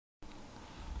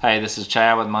Hey, this is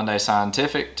Chad with Munday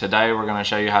Scientific. Today we're going to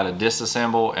show you how to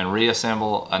disassemble and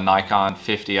reassemble a Nikon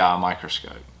 50i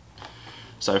microscope.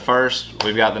 So first,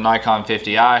 we've got the Nikon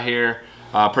 50i here,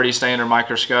 pretty standard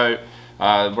microscope.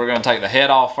 We're going to take the head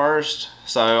off first.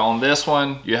 So on this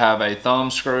one, you have a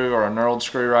thumb screw or a knurled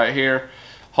screw right here.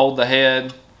 Hold the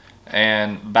head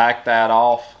and back that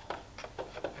off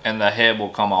and the head will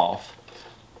come off.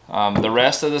 The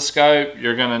rest of the scope,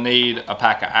 you're going to need a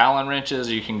pack of Allen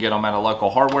wrenches. You can get them at a local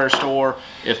hardware store.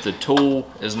 If the tool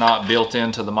is not built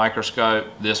into the microscope,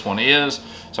 this one is.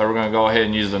 So we're going to go ahead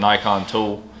and use the Nikon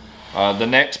tool. The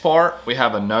next part, we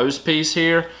have a nose piece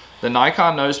here. The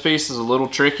Nikon nose piece is a little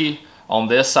tricky on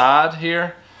this side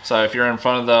here. So if you're in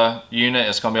front of the unit,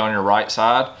 it's going to be on your right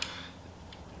side.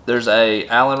 There's a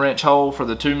Allen wrench hole for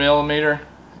the 2mm.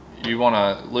 You want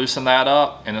to loosen that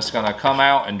up and it's going to come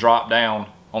out and drop down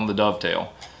on the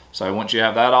dovetail. So once you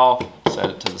have that off, set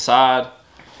it to the side.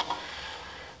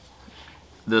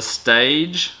 The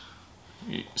stage,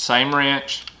 same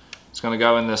wrench, it's going to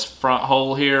go in this front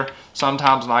hole here.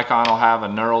 Sometimes Nikon will have a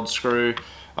knurled screw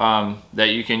that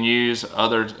you can use.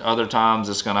 Other times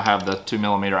it's going to have the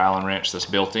 2mm Allen wrench that's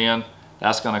built in.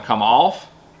 That's going to come off.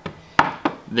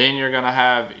 Then you're going to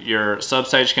have your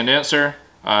substage condenser.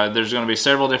 There's going to be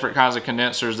several different kinds of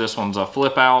condensers. This one's a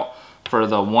flip out for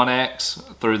the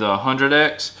 1x through the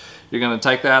 100x. You're going to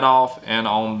take that off, and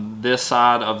on this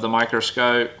side of the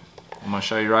microscope, I'm going to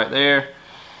show you right there,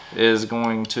 is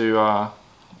going to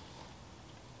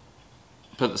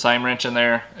put the same wrench in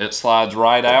there. It slides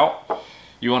right out.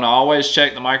 You want to always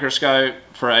check the microscope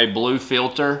for a blue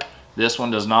filter. This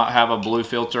one does not have a blue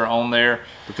filter on there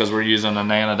because we're using a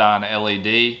nanodyne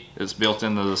LED. It's built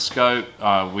into the scope.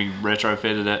 We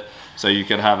retrofitted it so you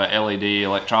could have a LED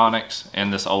electronics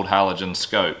in this old halogen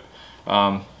scope.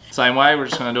 Same way, we're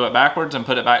just going to do it backwards and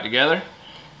put it back together.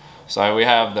 So we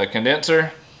have the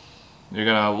condenser. You're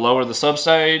going to lower the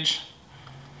substage.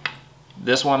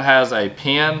 This one has a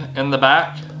pin in the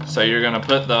back, so you're going to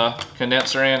put the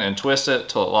condenser in and twist it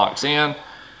till it locks in.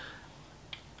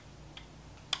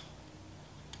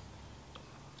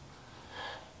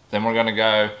 Then we're going to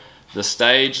go the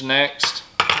stage next.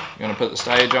 You're going to put the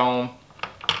stage on.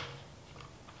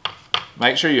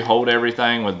 Make sure you hold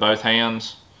everything with both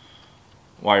hands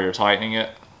while you're tightening it.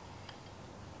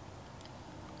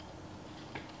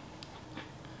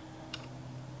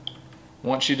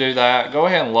 Once you do that, go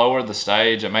ahead and lower the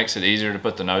stage. It makes it easier to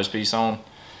put the nose piece on.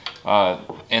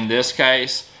 In this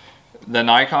case, the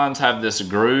Nikons have this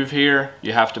groove here.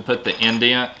 You have to put the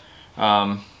indent.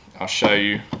 I'll show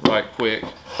you right quick.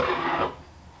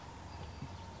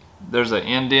 There's an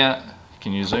indent.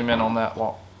 Can you zoom in on that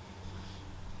wall?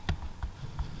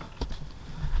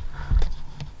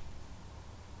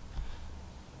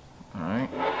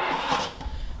 Alright.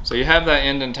 So you have that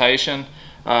indentation.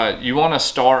 You want to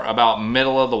start about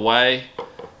middle of the way.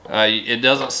 It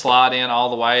doesn't slide in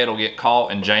all the way. It'll get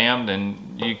caught and jammed,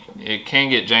 and it can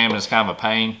get jammed. It's kind of a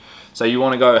pain. So you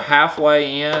want to go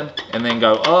halfway in and then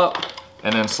go up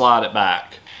and then slide it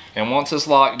back. And once it's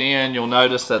locked in, you'll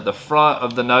notice that the front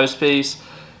of the nose piece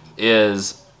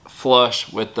is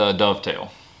flush with the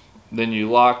dovetail. Then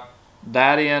you lock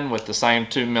that in with the same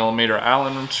 2mm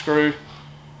Allen screw.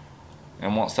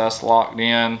 And once that's locked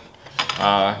in,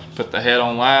 put the head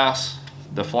on last.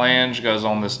 The flange goes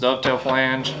on this dovetail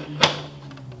flange.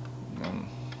 And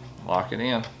lock it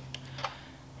in.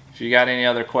 If you got any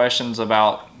other questions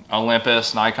about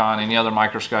Olympus, Nikon, any other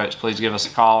microscopes, please give us a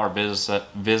call or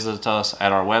visit us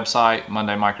at our website,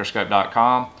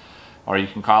 mundaymicroscope.com, or you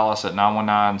can call us at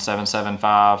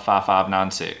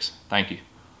 919-775-5596. Thank you.